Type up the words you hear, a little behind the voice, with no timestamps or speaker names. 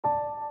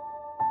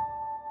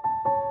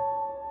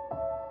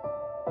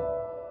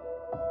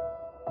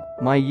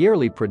My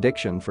yearly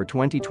prediction for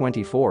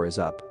 2024 is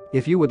up.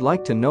 If you would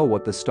like to know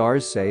what the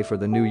stars say for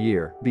the new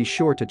year, be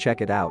sure to check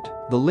it out.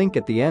 The link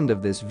at the end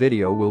of this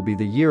video will be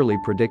the yearly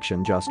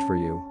prediction just for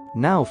you.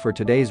 Now for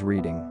today's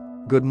reading.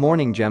 Good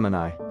morning,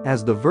 Gemini.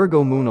 As the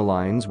Virgo moon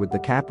aligns with the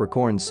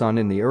Capricorn sun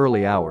in the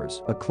early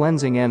hours, a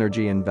cleansing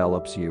energy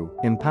envelops you,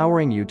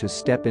 empowering you to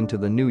step into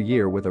the new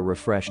year with a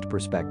refreshed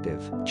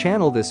perspective.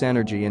 Channel this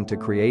energy into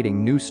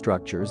creating new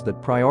structures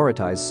that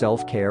prioritize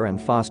self-care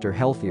and foster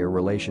healthier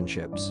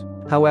relationships.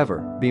 However,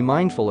 be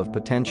mindful of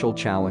potential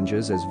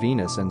challenges as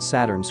Venus and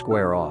Saturn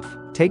square off.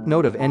 Take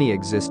note of any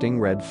existing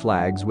red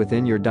flags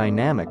within your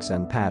dynamics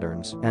and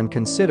patterns, and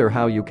consider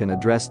how you can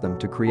address them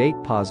to create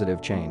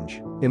positive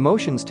change.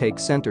 Emotions take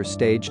center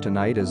stage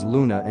tonight as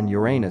Luna and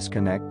Uranus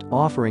connect,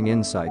 offering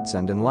insights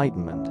and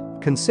enlightenment.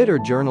 Consider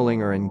journaling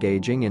or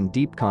engaging in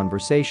deep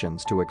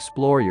conversations to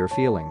explore your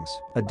feelings.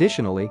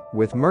 Additionally,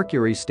 with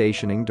Mercury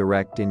stationing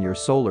direct in your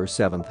solar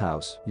 7th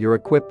house, you're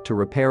equipped to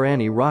repair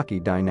any rocky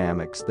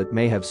dynamics that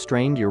may have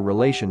strained your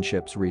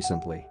relationships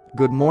recently.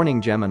 Good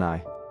morning, Gemini.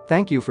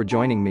 Thank you for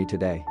joining me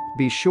today.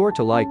 Be sure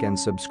to like and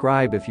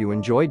subscribe if you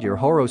enjoyed your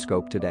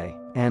horoscope today,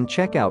 and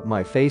check out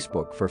my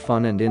Facebook for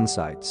fun and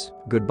insights.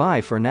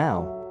 Goodbye for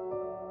now.